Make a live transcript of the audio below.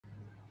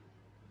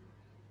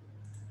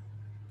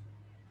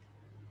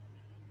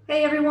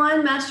Hey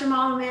everyone, Master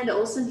Mom Amanda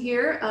Olson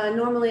here.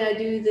 Normally I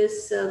do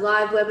this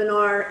live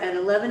webinar at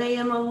 11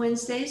 a.m. on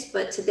Wednesdays,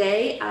 but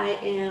today I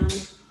am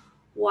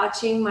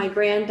watching my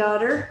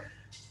granddaughter,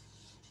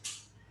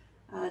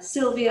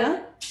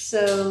 Sylvia.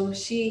 So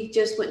she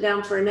just went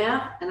down for a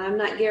nap and I'm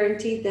not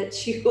guaranteed that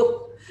she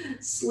will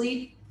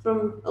sleep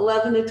from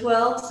 11 to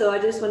 12. So I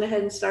just went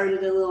ahead and started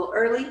a little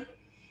early.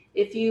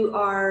 If you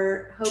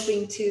are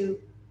hoping to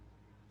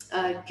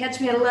catch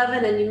me at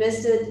 11 and you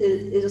missed it,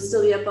 it'll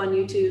still be up on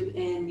YouTube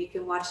and you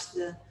can watch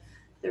the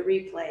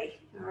replay.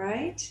 All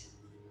right.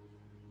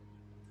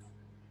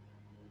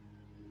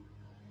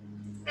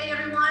 Hey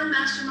everyone,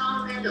 Master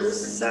Mom Amanda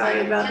Olson.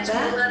 Sorry about that.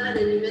 Catch me at 11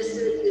 and you missed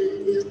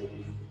it.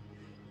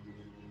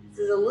 This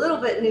is a little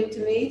bit new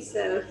to me,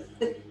 so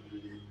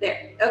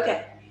there.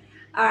 Okay.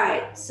 All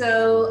right.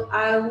 So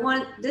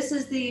this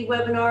is the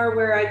webinar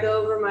where I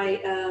go over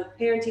my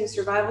parenting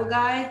survival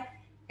guide,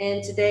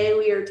 and today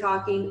we are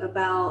talking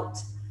about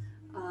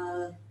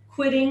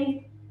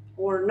quitting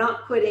or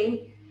not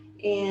quitting.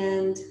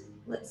 And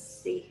let's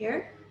see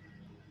here.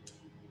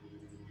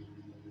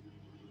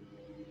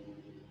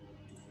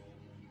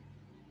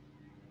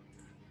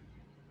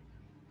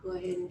 Go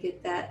ahead and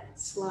get that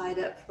slide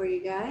up for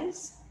you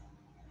guys.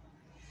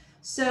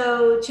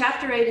 So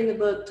chapter 8 in the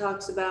book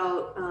talks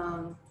about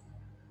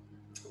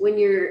when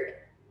your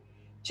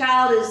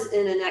child is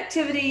in an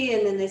activity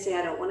and then they say,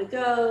 I don't want to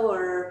go,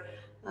 or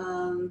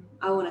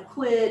I want to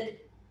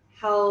quit.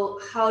 How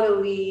do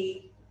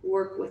we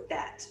work with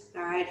that?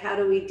 All right. How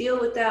do we deal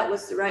with that?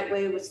 What's the right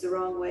way? What's the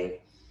wrong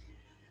way?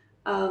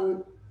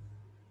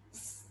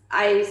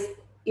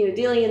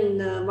 Dealing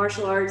in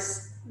martial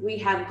arts, we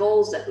have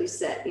goals that we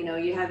set.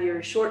 You have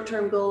your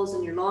short-term goals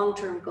and your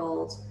long-term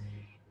goals.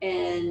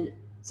 And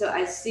so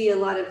I see a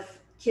lot of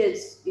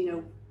kids,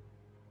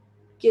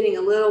 getting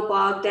a little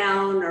bogged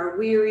down or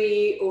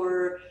weary,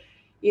 or,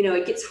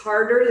 it gets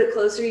harder the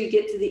closer you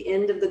get to the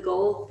end of the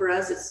goal. For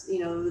us, it's,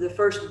 the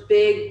first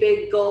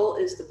big goal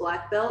is the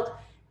black belt.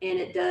 And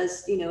it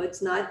does,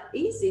 it's not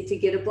easy to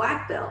get a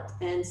black belt.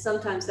 And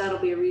sometimes that'll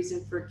be a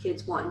reason for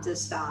kids wanting to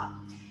stop.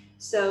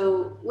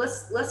 So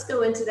let's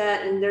go into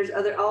that. And there's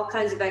all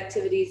kinds of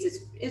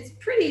activities. It's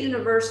pretty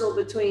universal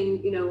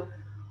between,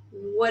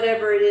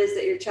 whatever it is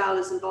that your child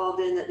is involved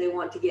in that they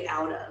want to get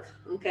out of.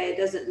 Okay, it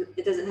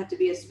doesn't have to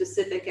be a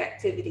specific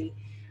activity.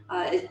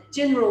 It's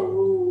general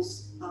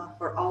rules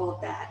for all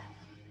of that.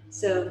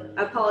 So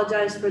I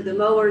apologize for the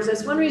mowers.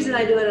 That's one reason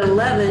I do it at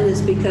 11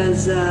 is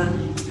because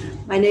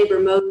my neighbor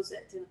mows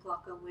at 10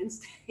 o'clock on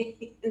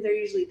Wednesday and they're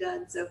usually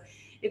done. So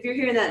if you're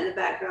hearing that in the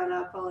background,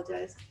 I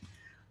apologize.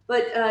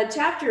 But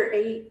chapter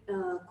 8,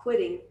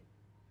 quitting,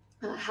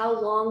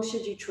 how long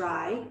should you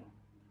try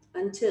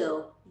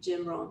until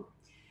Jim Rohn?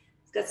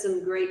 He's got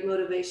some great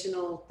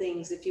motivational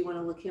things if you want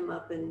to look him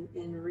up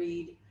and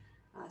read.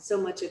 So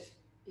much of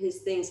his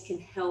things can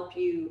help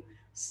you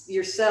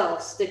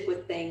yourself stick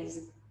with things,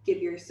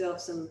 give yourself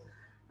some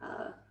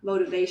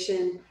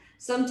motivation.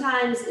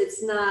 Sometimes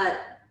it's not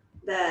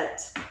the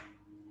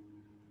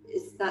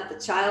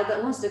child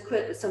that wants to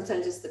quit, but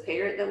sometimes it's the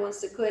parent that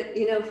wants to quit.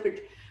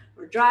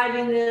 We're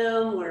driving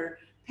them, we're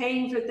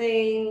paying for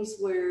things,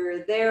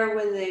 we're there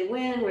when they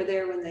win, we're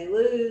there when they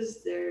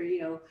lose.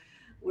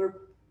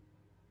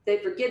 They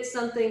forget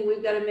something,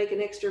 we've got to make an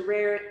extra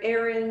rare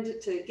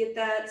errand to get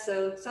that.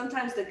 So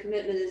sometimes the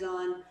commitment is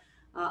on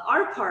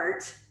our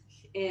part,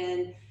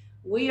 and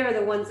we are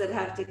the ones that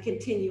have to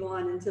continue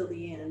on until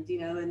the end,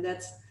 and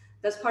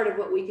that's part of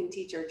what we can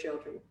teach our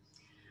children.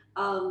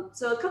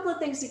 So a couple of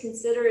things to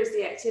consider is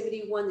the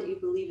activity, one that you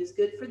believe is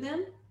good for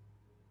them.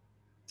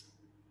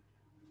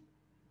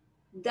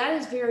 That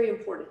is very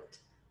important,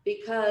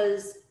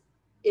 because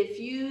if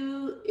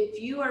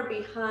you are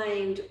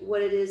behind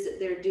what it is that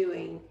they're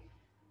doing,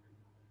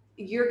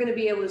 you're going to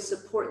be able to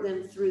support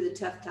them through the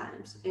tough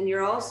times. And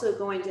you're also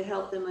going to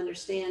help them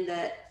understand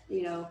that,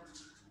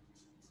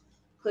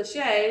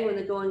 cliche, when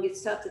the going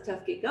gets tough, the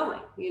tough get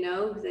going.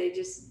 They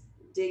just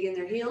dig in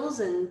their heels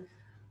and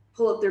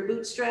pull up their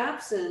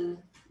bootstraps and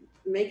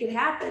make it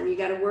happen. You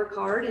got to work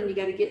hard and you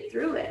got to get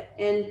through it.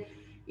 And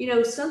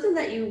something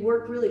that you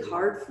work really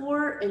hard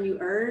for and you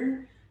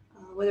earn,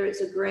 whether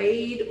it's a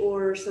grade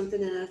or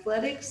something in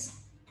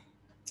athletics,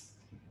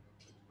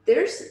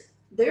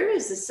 there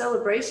is a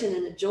celebration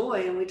and a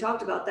joy. And we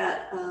talked about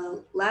that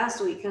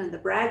last week, kind of the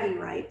bragging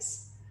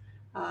rights,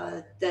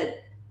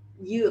 that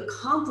you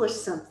accomplish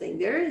something.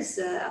 There is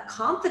a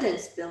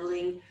confidence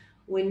building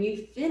when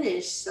you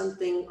finish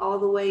something all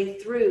the way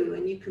through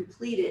and you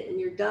complete it and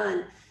you're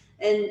done.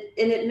 And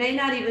it may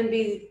not even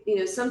be,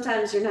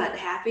 sometimes you're not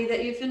happy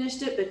that you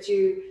finished it, but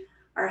you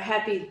are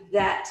happy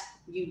that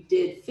you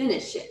did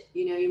finish it.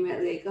 You might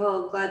be like,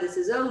 oh, I'm glad this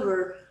is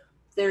over.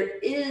 There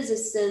is a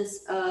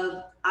sense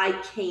of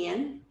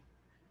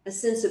a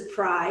sense of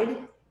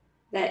pride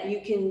that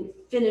you can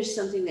finish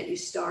something that you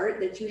start,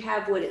 that you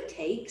have what it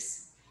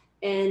takes.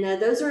 And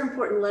those are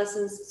important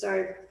lessons.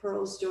 Sorry,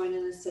 Pearl's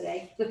joining us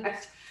today.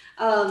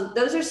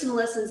 Those are some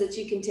lessons that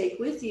you can take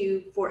with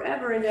you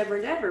forever and ever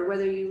and ever,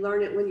 whether you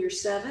learn it when you're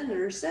 7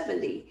 or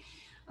 70.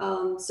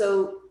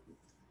 So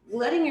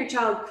letting your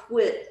child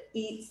quit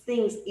eat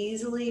things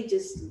easily,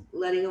 just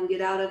letting them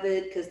get out of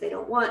it because they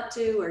don't want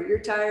to, or you're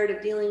tired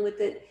of dealing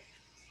with it,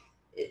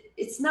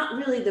 it's not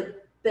really the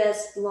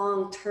best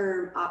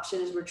long-term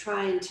option as we're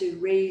trying to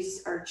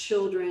raise our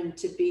children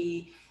to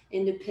be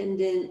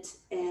independent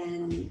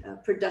and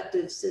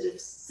productive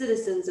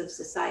citizens of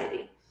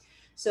society.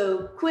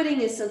 So quitting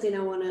is something I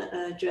want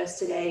to address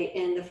today.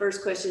 And the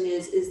first question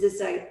is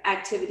this an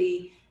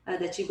activity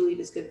that you believe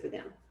is good for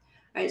them?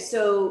 All right,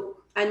 so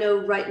I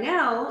know right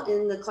now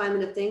in the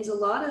climate of things, a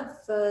lot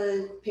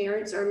of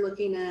parents are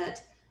looking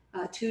at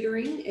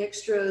tutoring,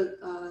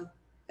 extra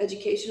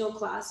educational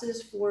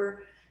classes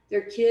for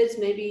their kids.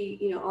 Maybe,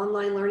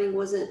 online learning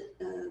wasn't,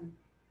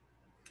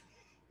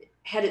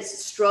 had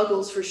its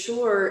struggles for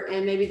sure,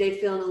 and maybe they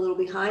feeling a little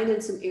behind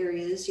in some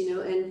areas,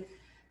 and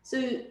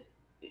so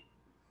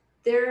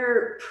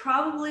there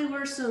probably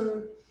were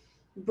some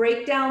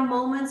breakdown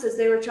moments as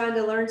they were trying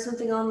to learn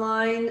something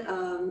online.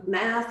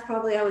 Math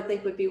probably I would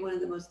think would be one of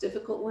the most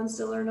difficult ones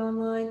to learn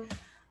online.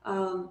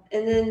 And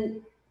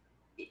then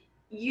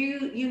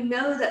you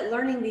know that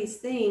learning these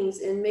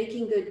things and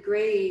making good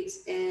grades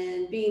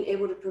and being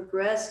able to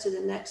progress to the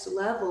next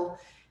level,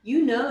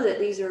 that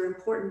these are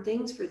important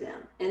things for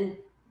them. And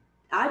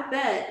I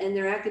bet in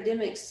their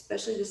academics,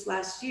 especially this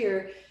last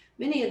year,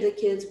 many of the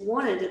kids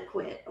wanted to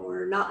quit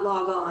or not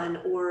log on,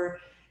 or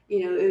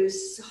it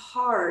was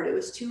hard, it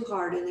was too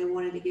hard, and they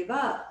wanted to give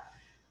up.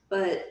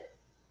 But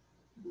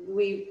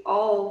we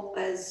all,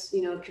 as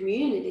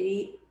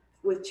community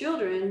with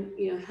children,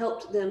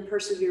 helped them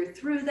persevere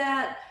through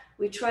that.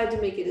 We tried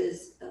to make it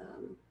as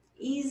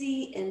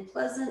easy and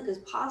pleasant as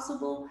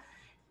possible,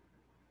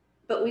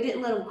 but we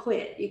didn't let them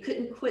quit. You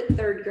couldn't quit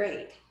third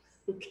grade.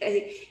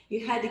 Okay,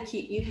 you had to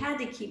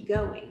keep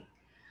going.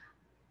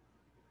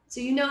 So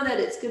that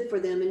it's good for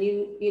them. And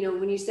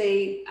when you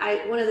say,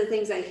 one of the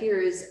things I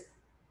hear is,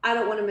 I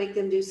don't want to make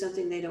them do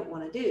something they don't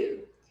want to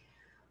do.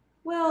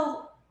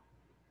 Well,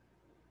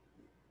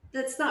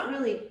 that's not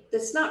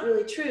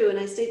really true. And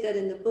I state that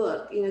in the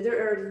book.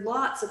 There are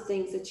lots of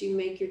things that you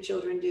make your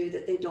children do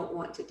that they don't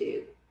want to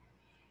do.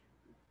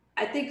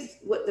 I think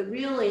what the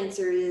real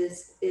answer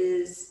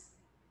is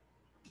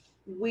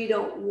we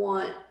don't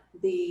want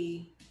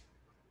the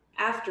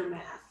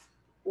aftermath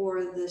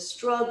or the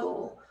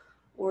struggle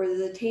or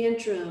the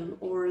tantrum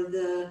or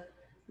the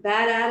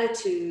bad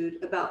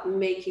attitude about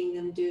making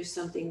them do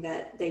something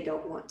that they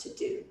don't want to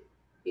do.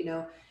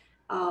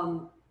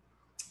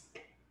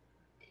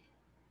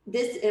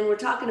 And we're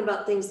talking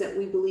about things that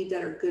we believe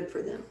that are good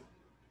for them.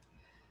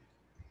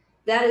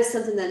 That is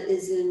something that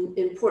is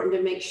important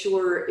to make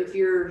sure. If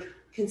you're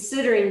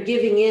considering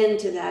giving in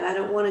to that, I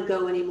don't want to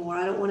go anymore,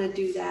 I don't want to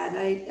do that,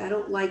 I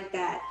don't like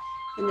that,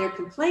 and they're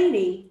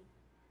complaining,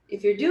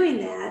 if you're doing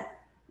that,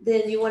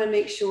 then you want to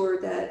make sure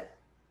that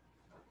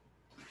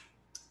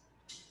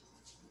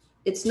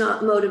it's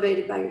not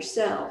motivated by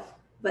yourself,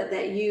 but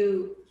that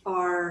you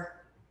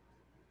are,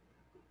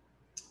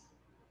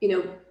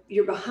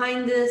 you're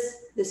behind this.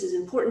 This is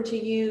important to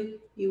you.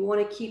 You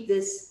want to keep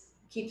this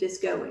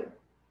going.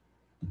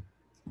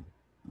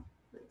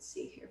 Let's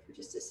see here for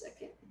just a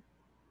second.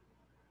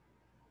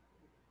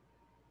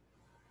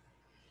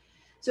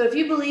 So if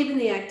you believe in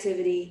the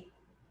activity,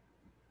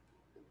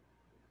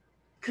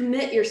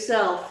 commit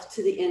yourself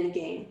to the end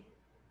game.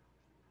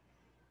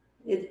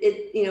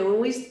 When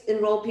we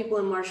enroll people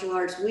in martial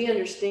arts, we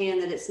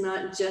understand that it's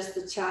not just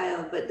the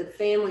child, but the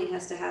family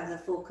has to have the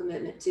full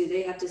commitment too.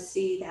 They have to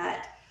see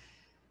that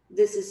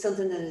this is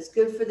something that is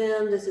good for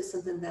them. This is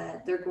something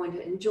that they're going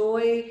to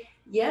enjoy.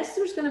 Yes,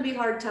 there's going to be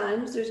hard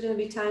times. There's going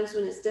to be times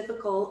when it's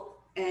difficult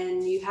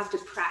and you have to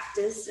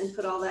practice and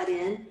put all that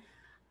in.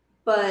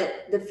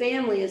 But the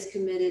family is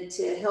committed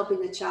to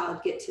helping the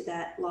child get to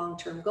that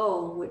long-term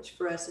goal, which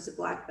for us is a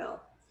black belt.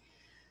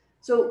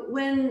 So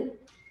when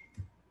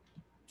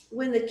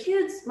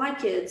my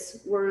kids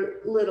were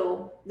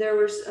little, there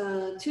was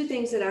two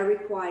things that I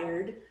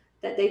required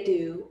that they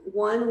do.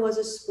 One was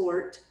a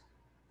sport,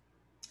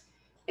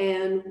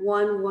 and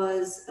one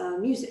was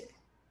music.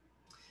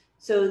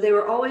 So they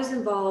were always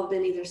involved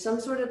in either some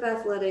sort of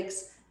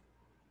athletics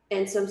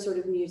and some sort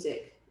of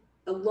music,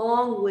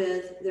 along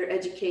with their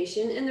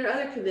education and their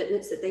other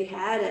commitments that they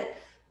had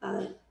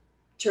at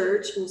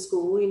church and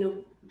school,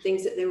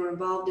 things that they were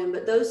involved in.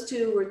 But those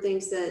two were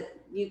things that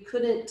you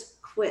couldn't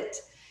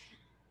quit.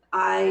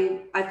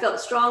 I felt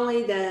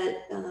strongly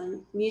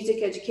that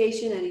music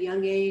education at a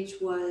young age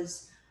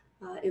was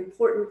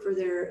important for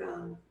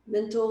their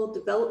mental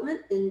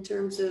development in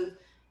terms of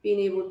being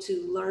able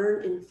to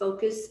learn and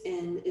focus.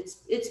 And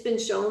it's been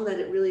shown that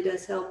it really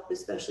does help,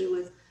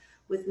 especially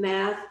with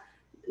math.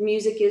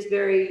 Music is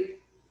very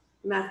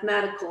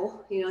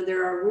mathematical.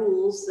 There are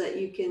rules that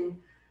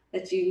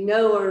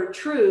are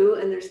true,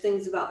 and there's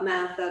things about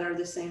math that are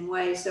the same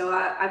way. So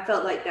I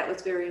felt like that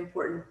was very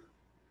important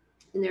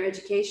in their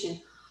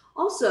education.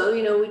 Also,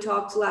 we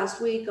talked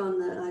last week on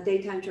the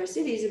Daytime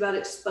Tri-Cities about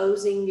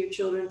exposing your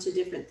children to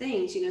different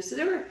things, so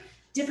there were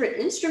different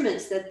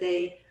instruments that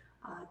they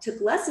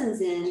took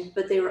lessons in,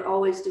 but they were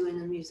always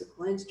doing a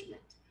musical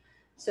instrument.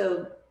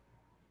 So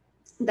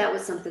that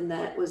was something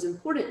that was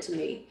important to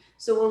me.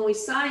 So when we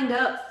signed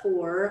up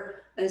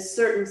for a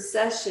certain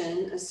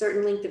session, a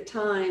certain length of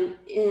time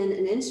in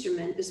an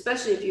instrument,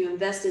 especially if you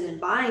invested in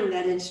buying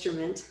that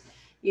instrument,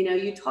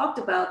 you talked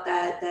about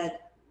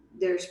that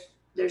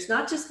there's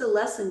not just the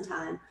lesson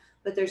time,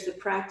 but there's the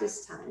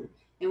practice time.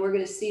 And we're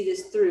going to see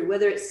this through,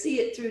 whether it's see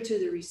it through to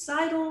the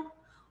recital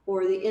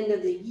or the end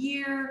of the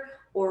year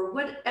or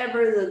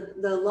whatever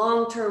the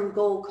long-term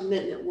goal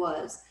commitment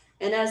was.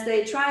 And as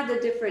they tried the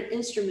different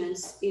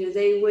instruments,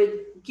 they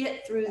would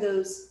get through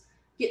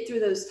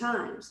those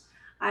times.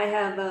 I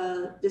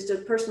have just a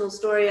personal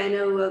story. I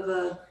know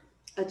of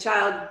a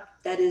child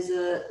that is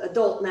an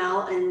adult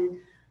now and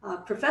a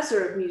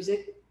professor of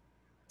music.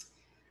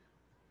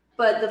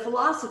 But the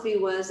philosophy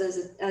was,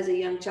 as a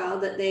young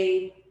child, that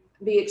they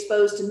be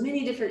exposed to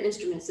many different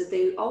instruments, that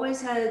they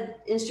always had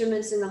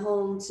instruments in the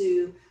home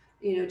to,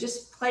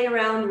 just play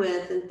around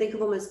with and think of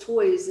them as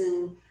toys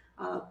and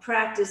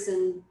practice.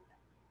 And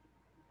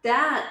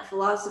that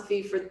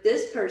philosophy for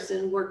this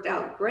person worked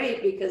out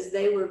great because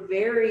they were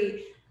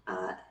very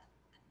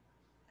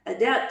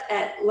adept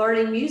at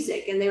learning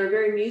music, and they were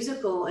very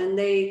musical, and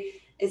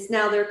it's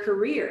now their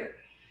career.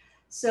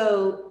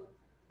 So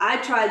I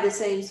tried the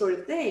same sort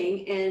of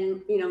thing,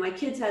 and my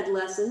kids had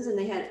lessons and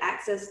they had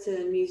access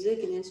to music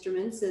and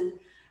instruments, and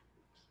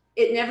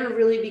it never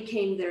really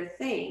became their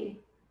thing.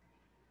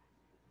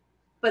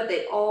 But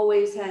they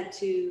always had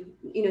to,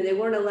 they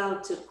weren't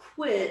allowed to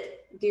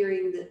quit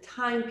during the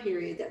time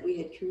period that we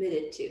had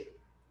committed to.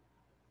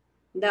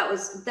 That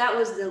was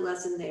the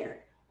lesson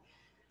there.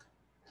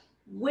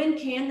 When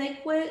can they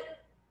quit?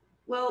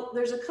 Well,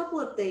 there's a couple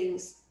of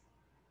things.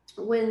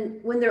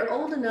 When they're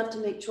old enough to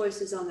make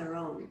choices on their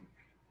own.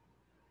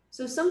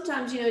 So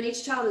sometimes, and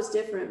each child is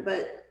different,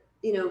 but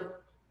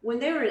when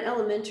they were in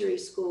elementary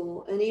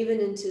school and even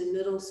into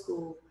middle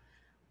school,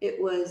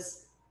 it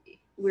was,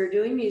 we're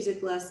doing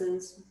music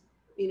lessons.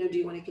 Do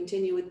you want to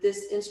continue with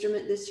this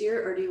instrument this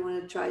year, or do you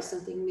want to try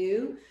something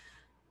new,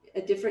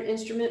 a different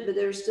instrument, but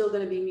there's still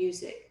going to be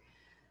music.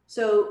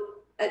 So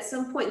at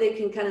some point they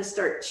can kind of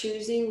start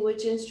choosing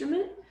which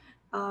instrument.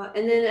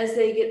 And then as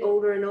they get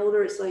older and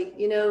older, it's like,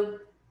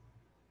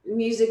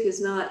 music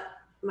is not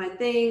my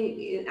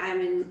thing.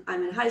 I'm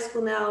in high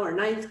school now, or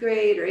ninth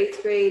grade or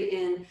eighth grade.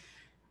 And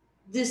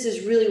this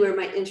is really where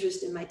my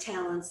interest and my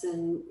talents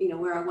and,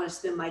 where I want to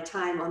spend my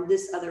time on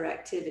this other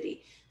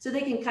activity. So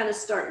they can kind of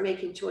start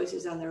making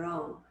choices on their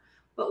own.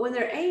 But when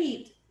they're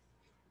 8,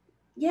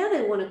 yeah,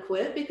 they want to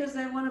quit because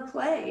they want to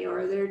play,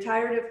 or they're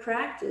tired of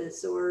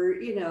practice, or,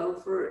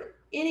 for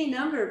any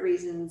number of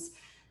reasons,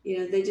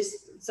 they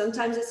just,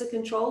 sometimes it's a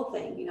control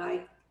thing.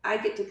 I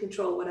get to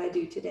control what I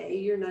do today.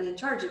 You're not in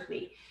charge of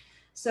me.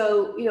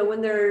 So,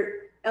 when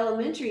they're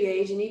elementary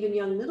age and even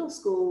young middle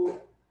school,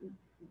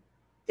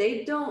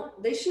 they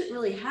shouldn't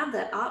really have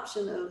that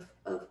option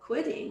of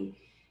quitting.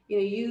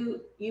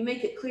 You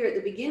make it clear at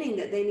the beginning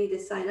that they need to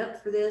sign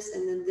up for this,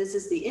 and then this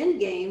is the end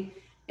game,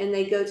 and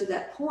they go to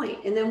that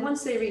point. And then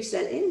once they reach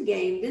that end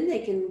game, then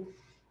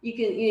you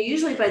can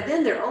usually by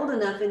then they're old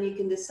enough, and you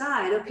can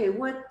decide, okay,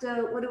 what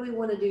do we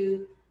want to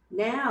do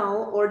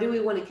now, or do we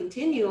want to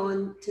continue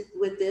on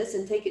with this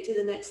and take it to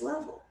the next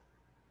level?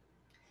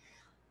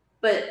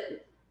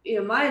 But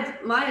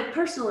my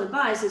personal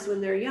advice is,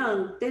 when they're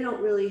young, they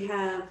don't really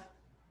have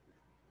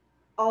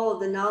all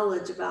of the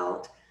knowledge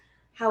about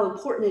how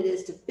important it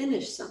is to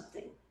finish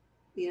something,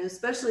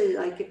 especially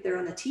like if they're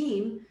on a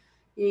team.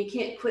 You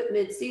can't quit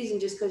mid-season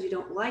just because you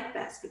don't like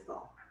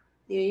basketball.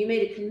 You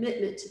made a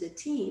commitment to the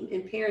team,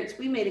 and parents,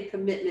 we made a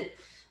commitment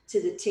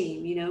to the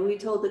team. We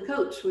told the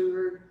coach we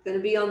were going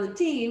to be on the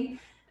team.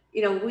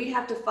 We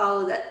have to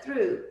follow that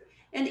through.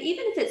 And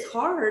even if it's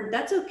hard,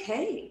 that's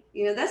okay.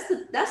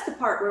 That's the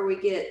part where we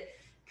get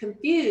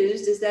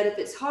confused, is that if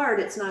it's hard,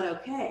 it's not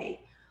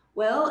okay.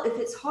 Well, if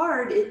it's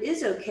hard, it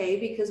is okay,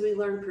 because we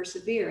learn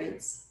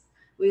perseverance,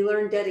 we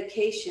learn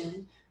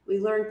dedication, we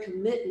learn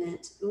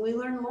commitment, and we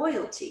learn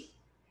loyalty.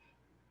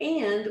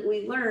 And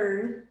we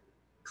learn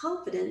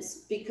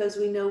confidence because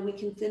we know we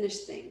can finish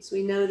things.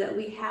 We know that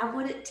we have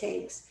what it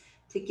takes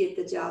to get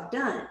the job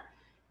done.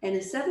 And a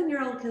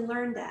 7-year-old can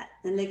learn that,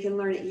 and they can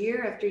learn it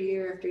year after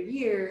year after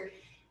year.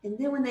 And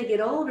then when they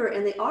get older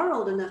and they are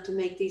old enough to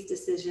make these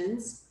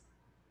decisions,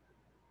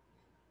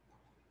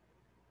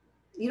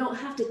 you don't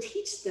have to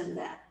teach them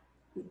that.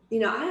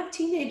 I have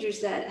teenagers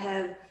that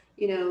have,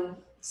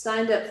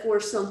 signed up for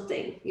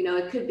something.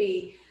 It could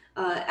be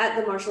at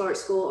the martial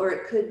arts school, or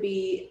it could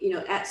be,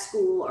 at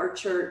school or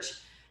church.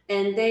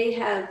 And they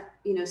have,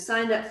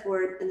 signed up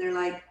for it, and they're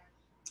like,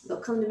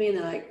 they'll come to me and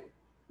they're like,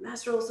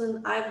 Master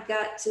Olson, I've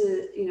got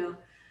to,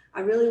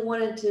 I really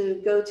wanted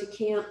to go to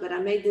camp, but I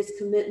made this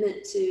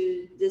commitment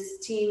to this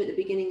team at the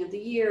beginning of the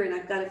year, and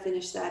I've got to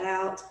finish that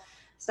out.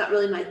 It's not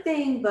really my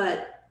thing,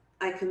 but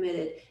I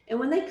committed. And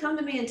when they come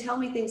to me and tell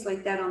me things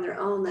like that on their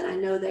own, then I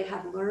know they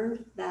have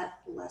learned that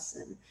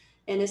lesson.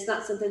 And it's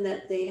not something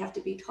that they have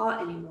to be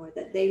taught anymore,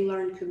 that they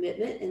learn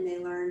commitment, and they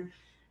learn,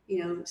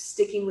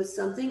 sticking with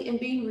something and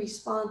being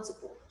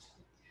responsible.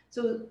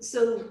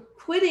 So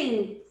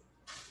quitting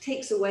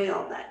takes away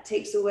all that,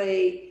 takes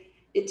away,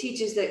 it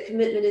teaches that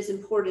commitment is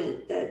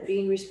important, that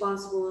being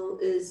responsible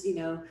is,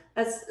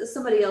 that's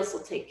somebody else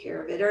will take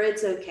care of it, or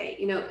it's okay.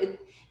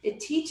 It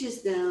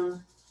teaches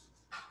them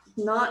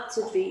not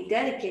to be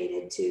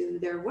dedicated to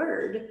their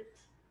word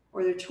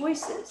or their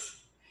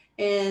choices.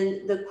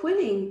 And the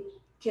quitting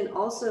can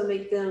also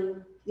make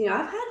them,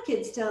 I've had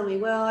kids tell me,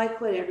 well, I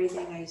quit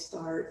everything I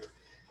start.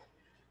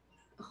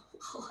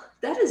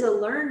 That is a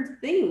learned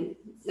thing,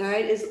 all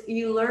right? Is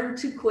you learn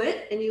to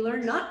quit and you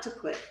learn not to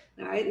quit,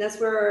 all right? And that's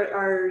where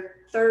our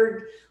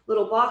third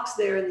little box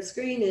there on the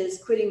screen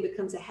is quitting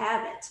becomes a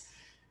habit.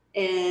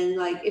 And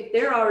like, if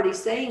they're already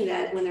saying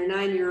that when they're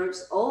 9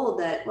 years old,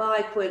 that, well,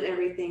 I quit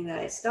everything that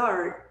I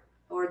start,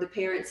 or the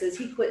parent says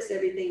he quits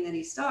everything that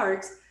he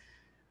starts,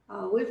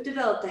 we've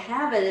developed a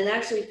habit. And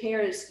actually,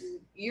 parents,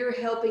 you're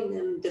helping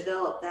them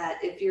develop that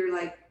if you're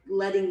like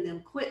letting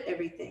them quit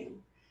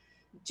everything.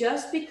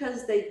 Just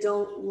because they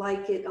don't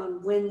like it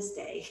on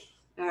Wednesday,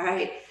 all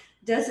right,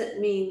 doesn't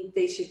mean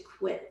they should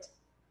quit.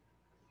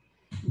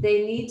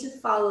 They need to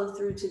follow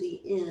through to the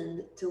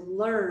end to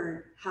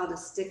learn how to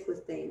stick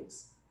with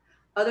things.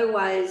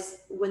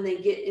 Otherwise, when they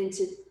get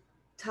into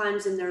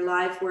times in their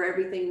life where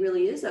everything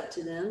really is up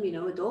to them,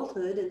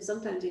 adulthood, and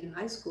sometimes even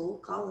high school,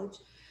 college,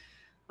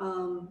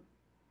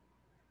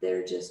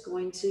 they're just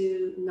going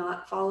to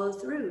not follow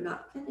through,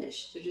 not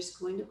finish. They're just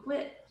going to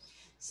quit.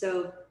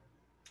 So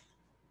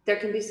there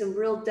can be some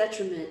real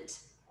detriment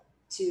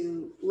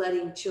to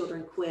letting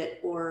children quit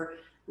or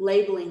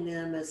labeling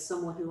them as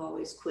someone who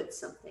always quits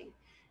something.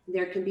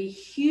 There can be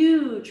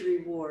huge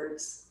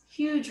rewards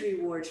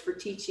for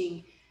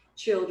teaching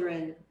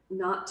children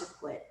not to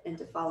quit and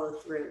to follow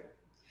through.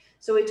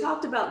 So we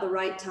talked about the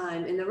right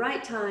time, and the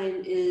right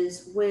time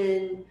is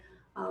when,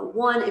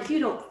 one, if you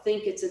don't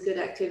think it's a good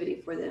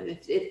activity for them,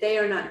 if they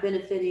are not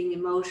benefiting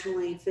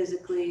emotionally,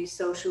 physically,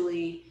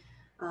 socially,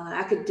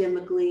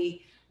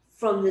 academically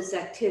from this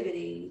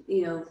activity,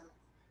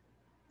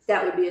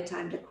 that would be a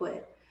time to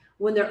quit.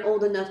 When they're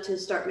old enough to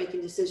start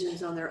making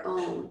decisions on their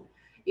own,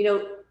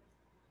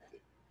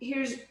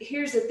 here's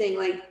the thing,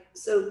 like,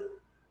 so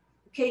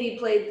Katie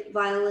played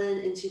violin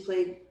and she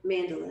played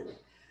mandolin.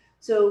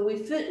 So we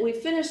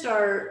finished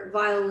our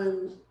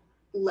violin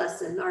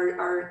lesson,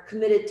 our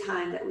committed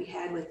time that we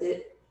had with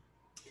it,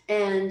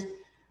 and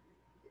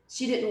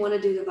she didn't want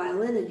to do the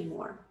violin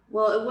anymore.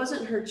 Well, it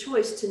wasn't her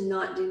choice to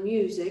not do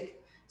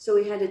music, so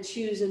we had to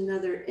choose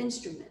another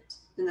instrument,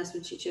 and that's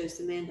when she chose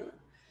the mandolin.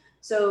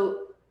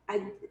 So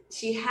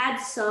she had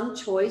some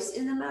choice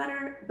in the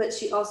matter, but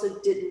she also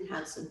didn't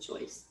have some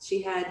choice.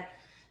 She had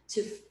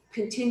to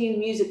continue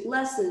music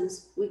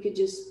lessons. We could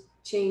just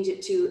change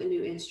it to a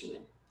new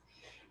instrument.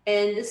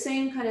 And the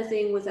same kind of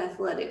thing with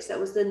athletics. That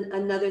was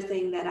another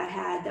thing that I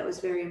had that was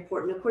very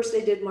important. Of course,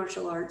 they did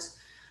martial arts,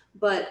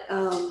 but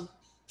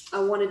I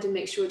wanted to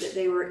make sure that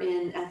they were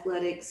in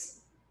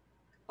athletics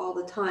all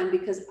the time,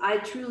 because I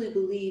truly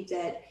believe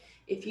that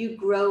if you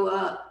grow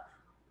up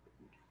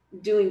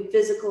doing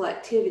physical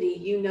activity,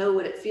 you know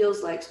what it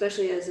feels like,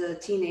 especially as a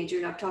teenager.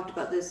 And I've talked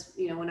about this,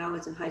 when I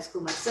was in high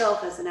school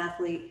myself as an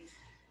athlete.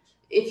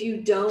 If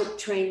you don't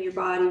train your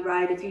body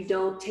right, if you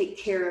don't take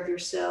care of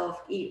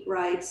yourself, eat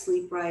right,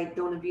 sleep right,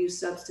 don't abuse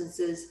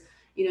substances,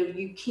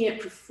 you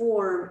can't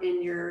perform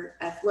in your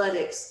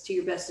athletics to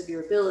your best of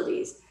your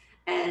abilities.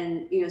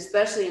 And,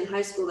 especially in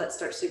high school, that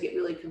starts to get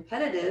really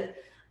competitive,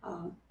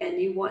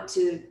 and you want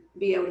to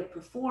be able to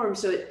perform.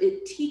 So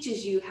it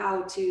teaches you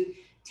how to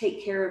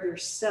take care of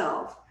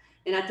yourself.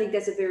 And I think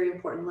that's a very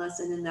important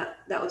lesson. And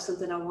that was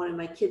something I wanted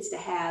my kids to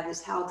have,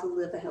 is how to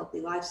live a healthy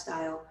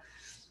lifestyle,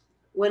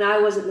 when I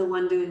wasn't the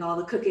one doing all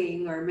the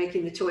cooking or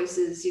making the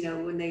choices,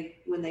 when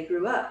they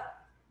grew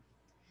up.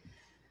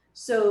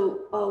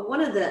 So one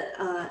of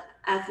the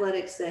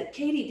athletics that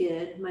Katie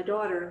did, my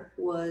daughter,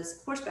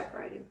 was horseback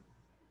riding.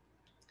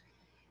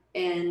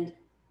 And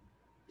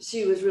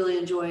she was really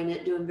enjoying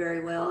it, doing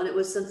very well. And it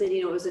was something,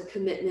 it was a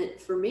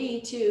commitment for me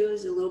too. It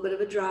was a little bit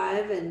of a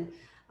drive, and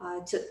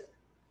took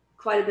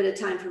quite a bit of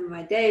time from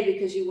my day,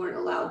 because you weren't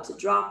allowed to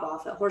drop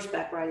off at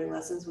horseback riding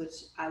lessons, which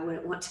I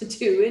wouldn't want to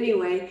do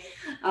anyway.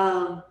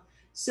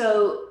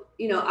 So,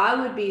 I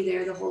would be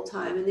there the whole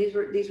time, and these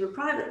were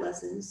private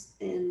lessons.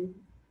 And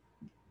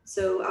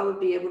so I would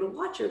be able to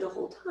watch her the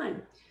whole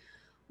time.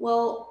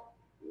 Well,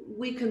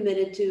 we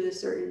committed to a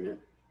certain,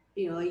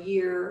 a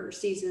year or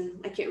season.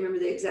 I can't remember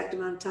the exact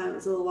amount of time. It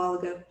was a little while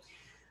ago.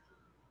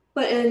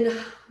 But in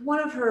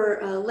one of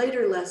her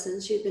later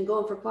lessons, she had been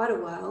going for quite a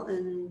while,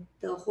 and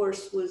the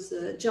horse was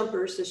a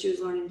jumper, so she was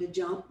learning to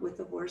jump with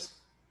the horse.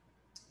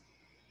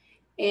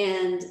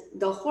 And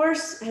the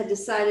horse had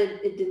decided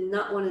it did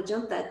not want to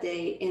jump that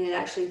day, and it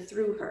actually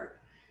threw her.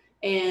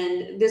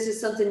 And this is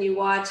something you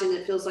watch, and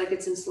it feels like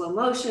it's in slow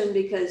motion,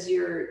 because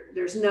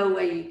there's no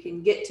way you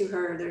can get to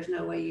her. There's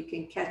no way you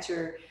can catch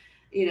her.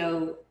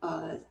 You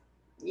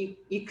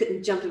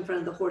couldn't jump in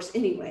front of the horse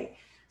anyway.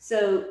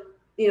 So,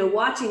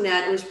 watching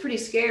that, it was pretty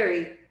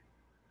scary.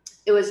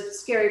 It was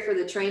scary for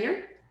the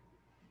trainer,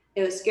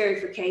 it was scary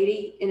for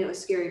Katie, and it was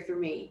scary for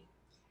me.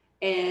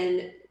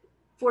 And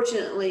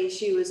fortunately,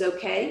 she was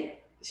okay.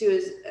 She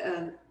was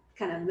kind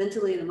kind of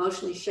mentally and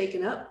emotionally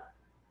shaken up,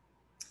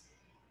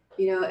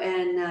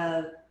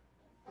 and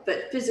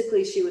but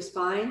physically she was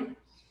fine.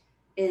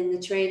 And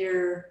the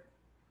trainer,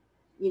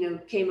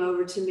 came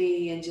over to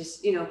me and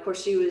just, of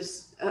course she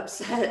was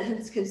upset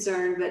and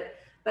concerned,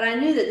 but I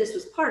knew that this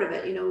was part of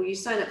it. When you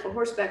sign up for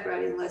horseback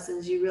riding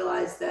lessons, you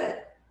realize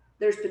that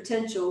there's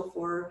potential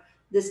for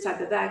this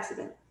type of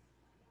accident.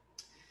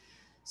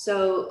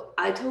 So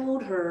I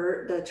told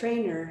her, the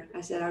trainer,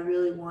 I said, I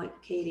really want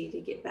Katie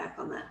to get back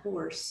on that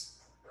horse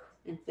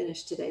and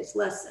finish today's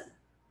lesson.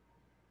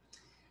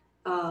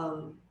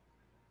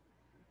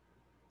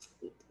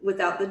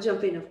 Without the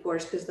jumping, of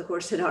course, because the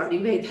horse had already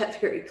made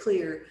that very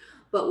clear,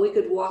 but we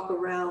could walk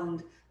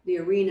around the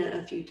arena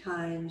a few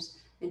times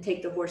and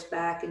take the horse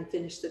back and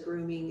finish the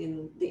grooming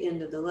and the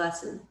end of the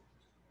lesson.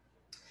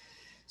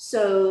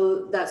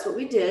 So that's what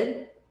we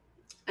did.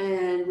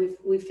 And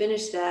we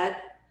finished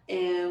that,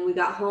 and we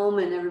got home,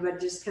 and everybody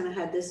just kind of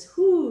had this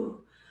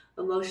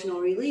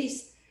emotional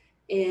release.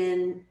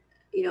 And,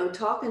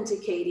 talking to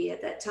Katie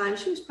at that time,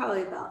 she was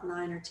probably about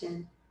 9 or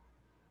 10.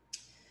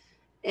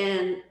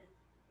 And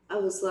I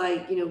was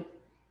like,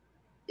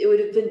 it would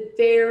have been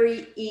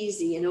very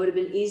easy, and it would have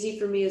been easy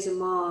for me as a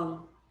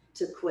mom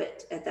to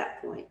quit at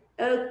that point.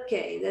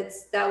 Okay,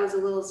 that was a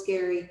little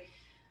scary.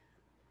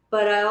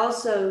 But I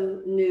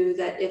also knew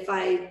that if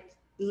I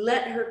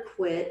let her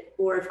quit,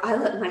 or if I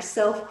let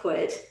myself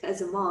quit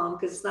as a mom,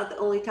 because it's not the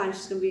only time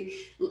she's going to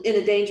be in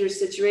a dangerous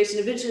situation.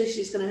 Eventually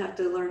she's going to have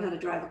to learn how to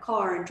drive a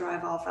car and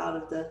drive off out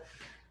of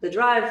the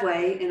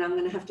driveway, and I'm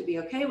going to have to be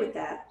okay with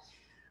that.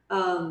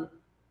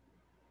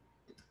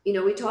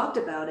 We talked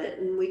about it,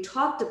 and we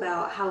talked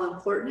about how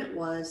important it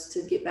was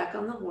to get back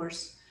on the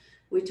horse.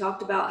 We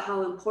talked about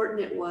how important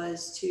it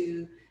was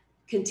to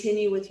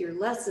continue with your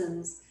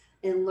lessons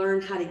and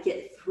learn how to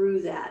get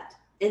through that.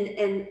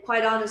 And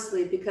quite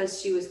honestly,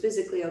 because she was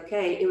physically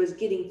okay, it was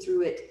getting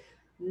through it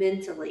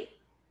mentally.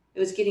 It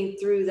was getting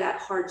through that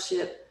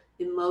hardship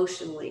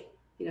emotionally,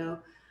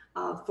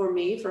 for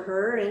me, for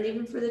her, and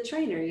even for the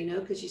trainer,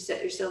 because you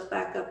set yourself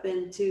back up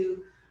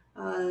into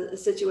a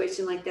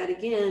situation like that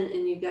again,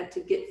 and you got to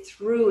get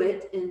through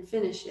it and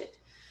finish it.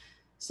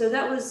 So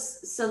that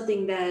was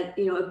something that,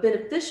 a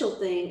beneficial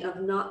thing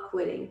of not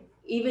quitting,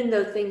 even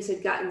though things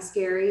had gotten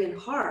scary and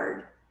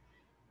hard.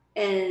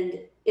 And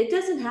it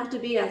doesn't have to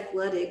be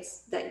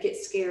athletics that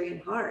gets scary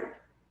and hard.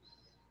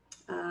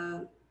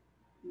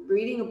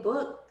 Reading a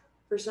book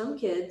for some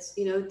kids,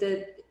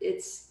 that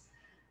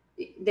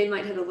they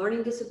might have a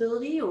learning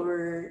disability,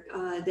 or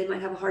they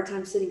might have a hard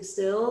time sitting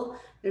still.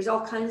 There's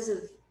all kinds of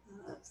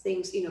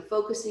things,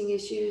 focusing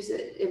issues.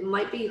 It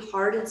might be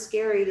hard and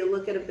scary to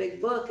look at a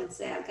big book and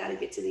say, I've got to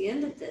get to the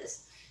end of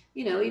this,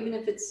 even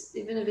if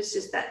it's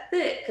just that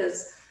thick,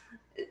 because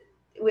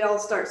we all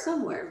start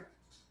somewhere.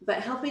 But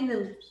helping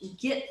them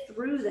get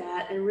through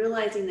that and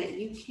realizing that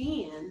you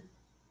can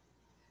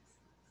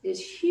is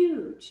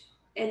huge.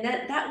 And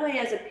that way,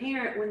 as a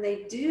parent, when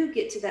they do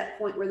get to that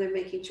point where they're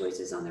making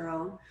choices on their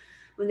own,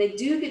 when they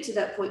do get to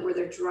that point where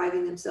they're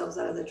driving themselves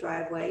out of the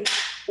driveway,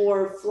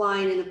 or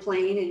flying in a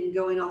plane and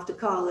going off to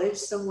college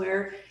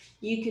somewhere,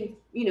 you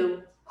can,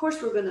 of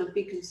course we're going to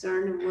be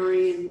concerned and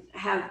worry and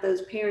have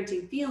those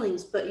parenting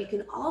feelings, but you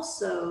can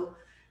also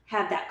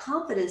have that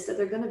confidence that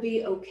they're going to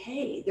be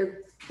okay.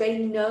 They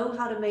know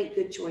how to make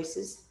good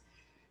choices.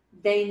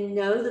 They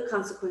know the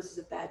consequences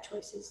of bad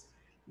choices.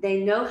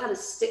 They know how to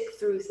stick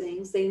through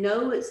things. They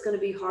know it's going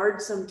to be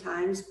hard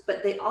sometimes,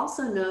 but they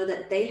also know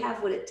that they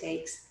have what it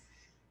takes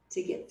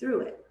to get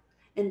through it.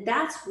 And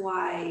that's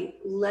why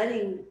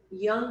letting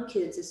young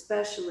kids,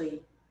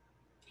 especially,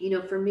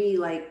 for me,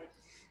 like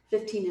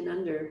 15 and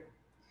under,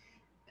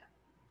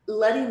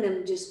 letting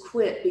them just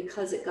quit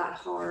because it got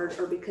hard,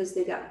 or because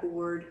they got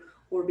bored,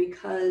 or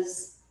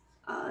because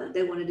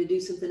they wanted to do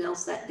something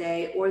else that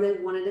day, or they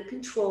wanted to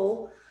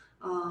control.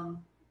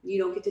 You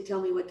don't get to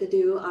tell me what to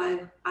do.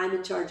 I'm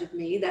in charge of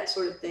me, that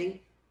sort of thing.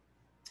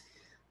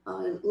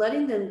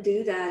 Letting them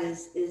do that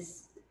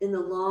is in the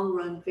long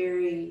run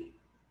very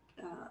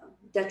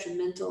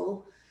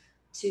detrimental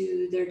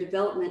to their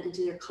development and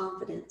to their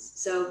confidence.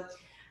 So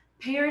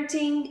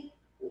parenting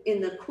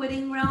in the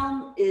quitting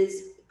realm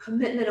is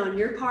commitment on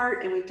your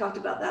part, and we've talked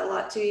about that a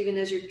lot too, even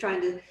as you're trying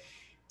to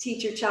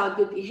teach your child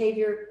good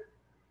behavior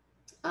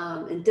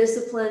and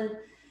discipline.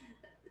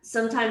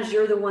 Sometimes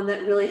you're the one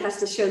that really has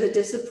to show the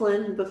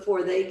discipline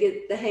before they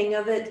get the hang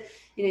of it.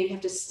 You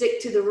have to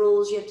stick to the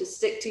rules. You have to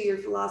stick to your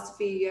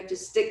philosophy. You have to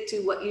stick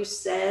to what you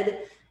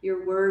said.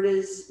 Your word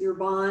is your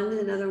bond,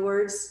 in other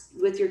words,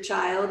 with your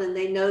child. And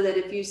they know that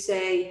if you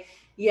say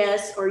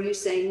yes or you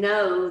say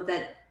no,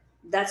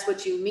 that's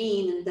what you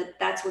mean, and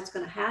that's what's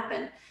going to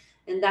happen.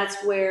 And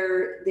that's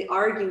where the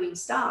arguing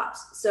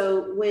stops.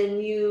 So when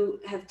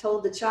you have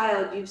told the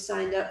child you've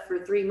signed up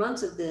for 3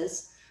 months of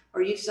this,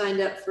 or you've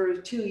signed up for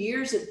 2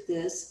 years of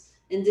this,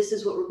 and this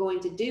is what we're going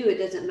to do, it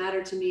doesn't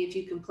matter to me if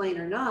you complain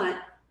or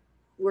not,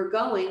 you're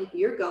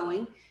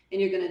going,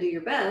 and you're going to do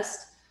your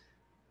best.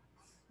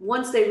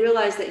 Once they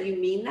realize that you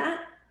mean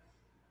that,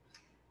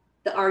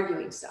 the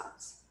arguing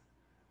stops.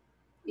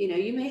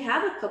 You may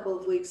have a couple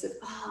of weeks of,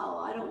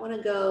 oh, I don't want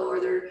to go, or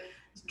they're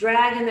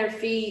dragging their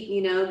feet,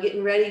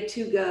 getting ready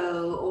to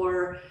go,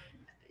 or,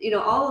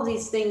 all of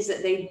these things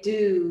that they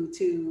do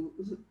to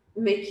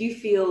make you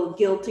feel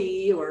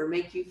guilty or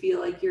make you feel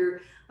like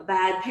you're a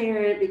bad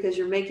parent because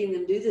you're making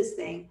them do this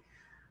thing.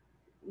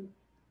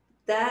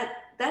 That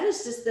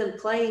is just them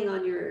playing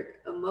on your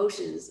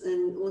emotions.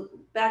 And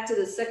back to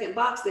the second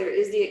box, there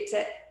is the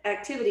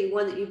activity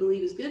one that you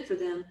believe is good for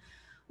them.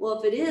 Well,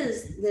 if it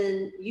is,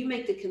 then you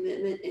make the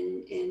commitment,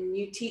 and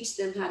you teach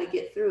them how to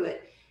get through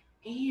it.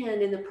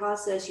 And in the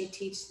process, you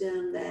teach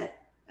them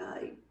that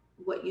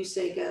what you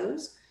say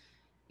goes.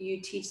 You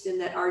teach them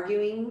that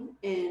arguing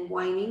and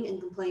whining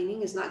and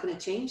complaining is not going to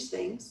change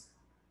things.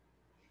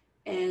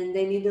 And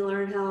they need to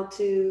learn how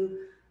to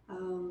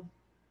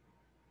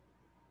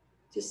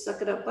just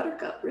suck it up,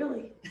 buttercup,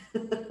 really.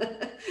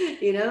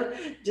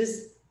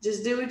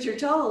 Just do what you're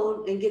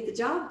told and get the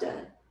job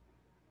done.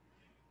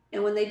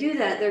 And when they do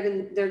that,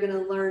 they're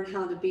gonna learn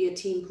how to be a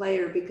team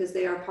player, because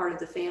they are part of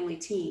the family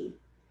team.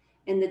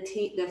 And the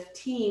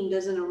team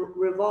doesn't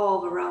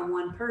revolve around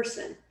one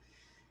person.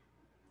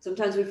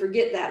 Sometimes we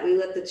forget that. We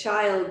let the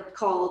child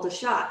call the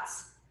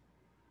shots.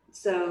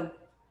 So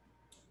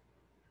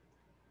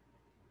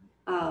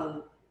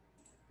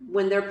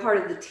when they're part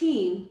of the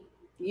team,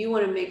 you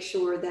want to make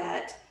sure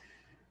that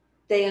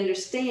they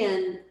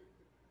understand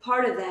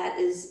part of that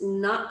is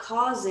not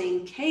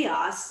causing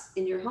chaos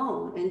in your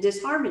home and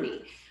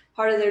disharmony.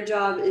 Part of their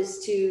job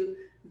is to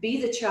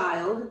be the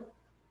child,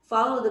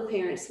 follow the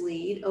parent's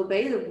lead,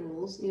 obey the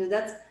rules.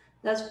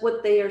 That's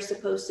what they are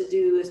supposed to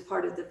do as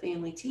part of the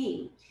family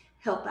team.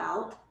 Help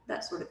out,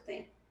 that sort of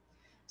thing.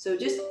 So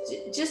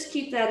just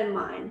keep that in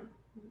mind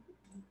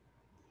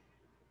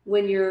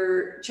when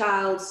your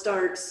child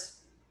starts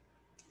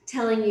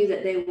telling you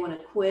that they want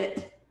to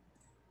quit,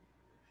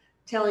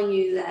 telling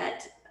you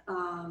that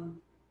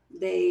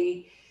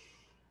they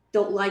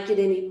don't like it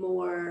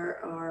anymore,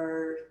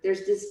 or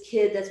there's this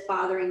kid that's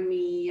bothering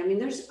me.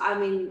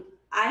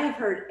 I have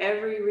heard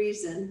every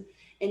reason.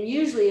 And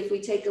usually if we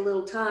take a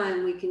little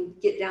time, we can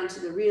get down to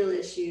the real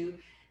issue.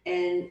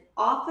 And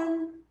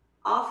often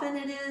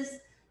it is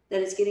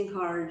that it's getting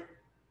hard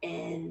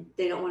and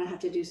they don't want to have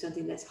to do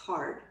something that's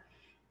hard.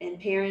 And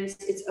parents,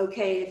 it's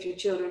okay if your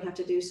children have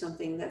to do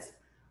something that's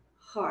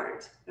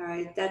hard. All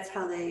right. That's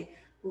how they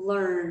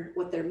learn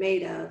what they're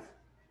made of.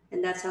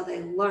 And that's how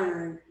they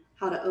learn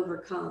how to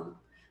overcome.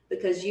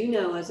 Because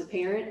as a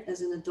parent,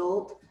 as an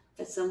adult,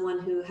 as someone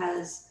who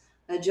has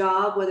a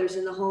job, whether it's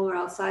in the home or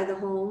outside the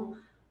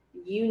home,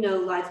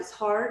 life is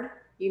hard.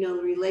 The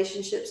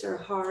relationships are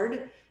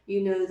hard.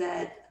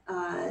 That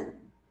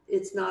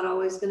it's not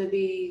always going to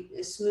be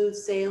a smooth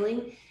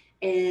sailing,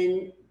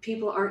 and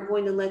people aren't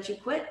going to let you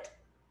quit.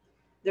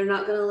 They're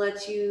not going to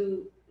let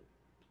you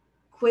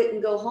quit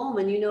and go home.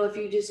 And if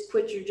you just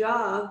quit your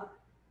job,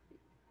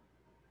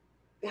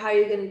 how are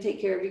you going to take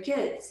care of your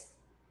kids?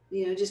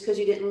 Just because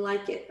you didn't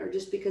like it, or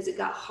just because it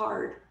got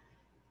hard.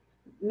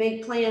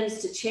 Make plans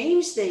to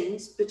change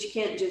things, but you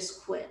can't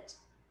just quit.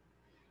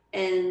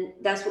 And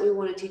that's what we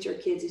want to teach our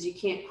kids: is you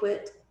can't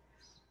quit.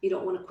 You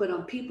don't want to quit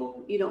on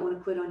people. You don't want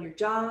to quit on your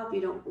job. You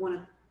don't want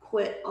to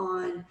quit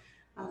on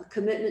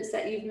commitments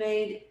that you've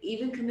made,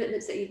 even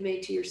commitments that you've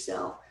made to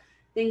yourself.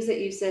 Things that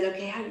you've said,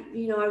 okay,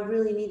 I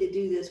really need to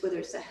do this, whether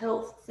it's a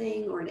health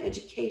thing or an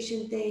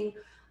education thing,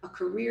 a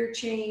career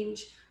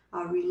change,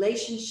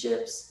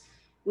 relationships.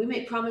 We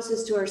make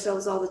promises to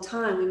ourselves all the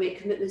time. We make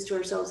commitments to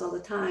ourselves all the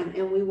time.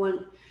 And we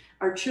want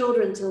our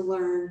children to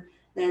learn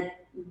that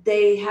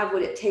they have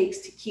what it takes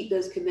to keep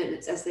those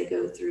commitments as they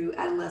go through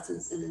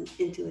adolescence and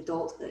into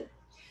adulthood.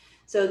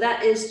 So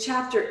that is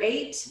chapter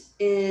 8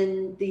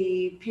 in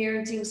the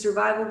Parenting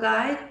Survival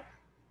Guide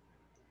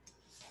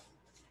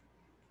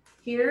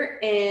here.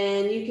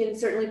 And you can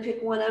certainly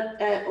pick one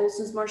up at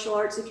Olson's Martial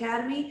Arts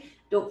Academy.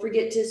 Don't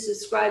forget to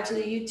subscribe to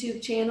the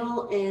YouTube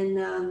channel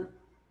and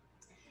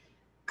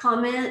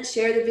comment,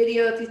 share the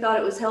video if you thought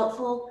it was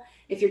helpful.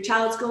 If your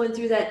child's going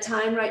through that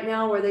time right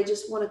now where they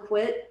just want to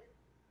quit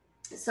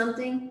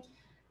something,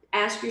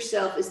 ask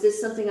yourself, is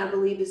this something I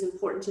believe is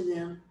important to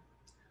them?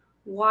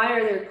 Why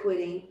are they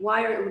quitting?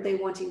 Why are they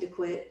wanting to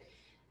quit?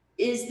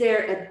 Is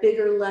there a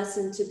bigger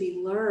lesson to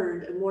be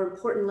learned, a more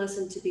important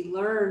lesson to be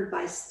learned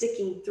by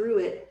sticking through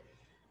it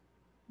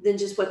than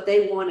just what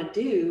they want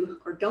to do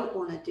or don't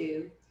want to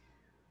do?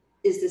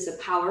 Is this a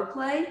power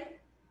play?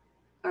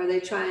 Are they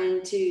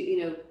trying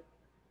to,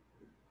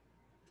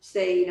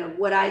 say,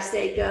 what I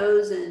say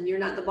goes and you're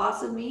not the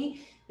boss of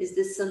me? Is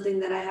this something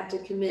that I have to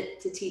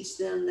commit to teach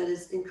them that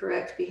is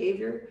incorrect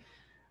behavior?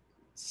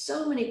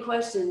 So many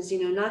questions,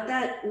 not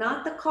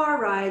the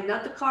car ride,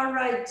 not the car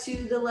ride to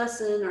the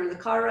lesson or the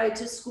car ride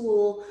to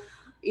school.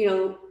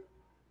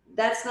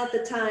 That's not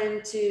the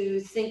time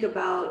to think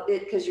about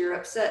it because you're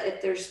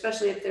upset,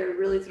 especially if they're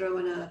really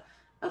throwing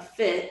a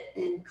fit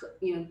and,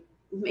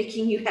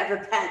 making you have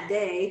a bad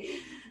day.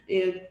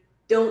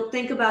 Don't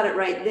think about it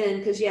right then,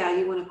 because you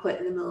want to quit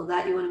in the middle of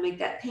that. You want to make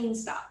that pain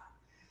stop.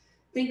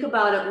 think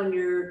about it when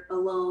you're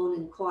alone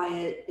and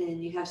quiet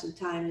and you have some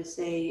time to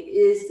say,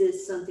 is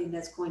this something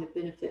that's going to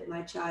benefit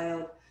my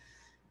child,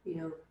 you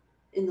know,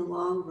 in the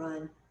long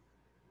run?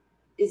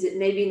 Is it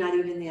maybe not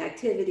even the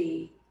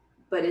activity,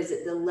 but is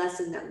it the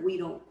lesson that we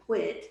don't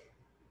quit?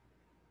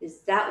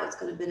 Is that what's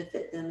going to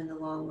benefit them in the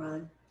long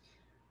run?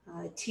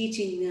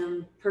 Teaching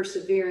them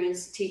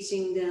perseverance,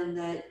 teaching them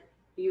that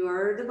you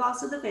are the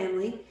boss of the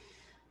family,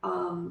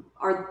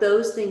 are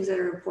those things that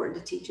are important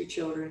to teach your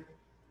children.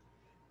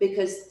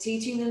 Because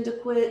teaching them to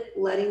quit,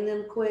 letting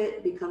them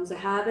quit becomes a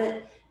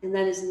habit, and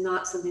that is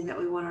not something that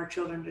we want our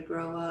children to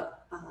grow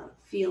up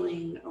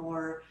feeling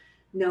or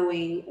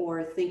knowing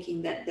or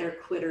thinking that they're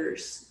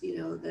quitters. You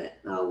know, that,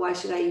 oh, why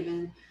should I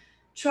even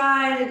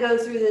try to go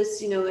through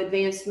this, you know,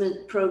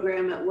 advancement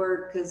program at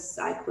work because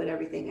I quit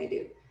everything I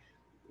do.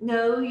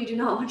 No, you do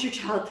not want your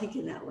child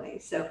thinking that way.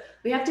 So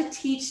we have to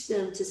teach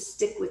them to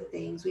stick with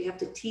things. We have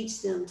to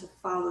teach them to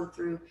follow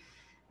through,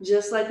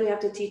 just like we have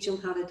to teach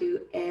them how to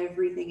do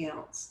everything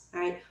else.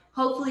 All right.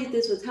 Hopefully,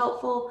 this was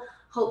helpful.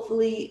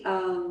 Hopefully,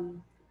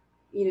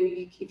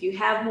 if you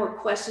have more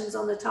questions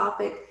on the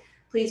topic,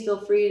 please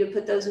feel free to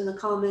put those in the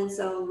comments.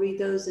 I'll read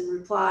those and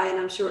reply, and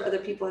I'm sure other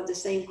people have the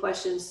same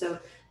questions, so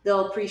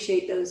they'll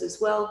appreciate those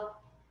as well.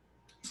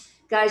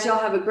 Guys, y'all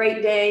have a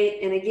great day.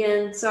 And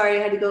again, sorry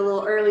I had to go a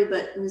little early,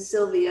 but Miss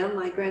Sylvia,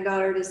 my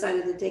granddaughter,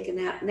 decided to take a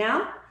nap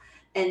now,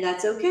 and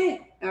that's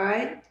okay. All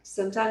right.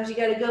 Sometimes you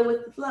got to go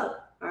with the flow.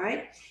 All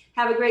right.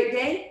 Have a great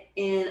day,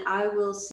 and I will see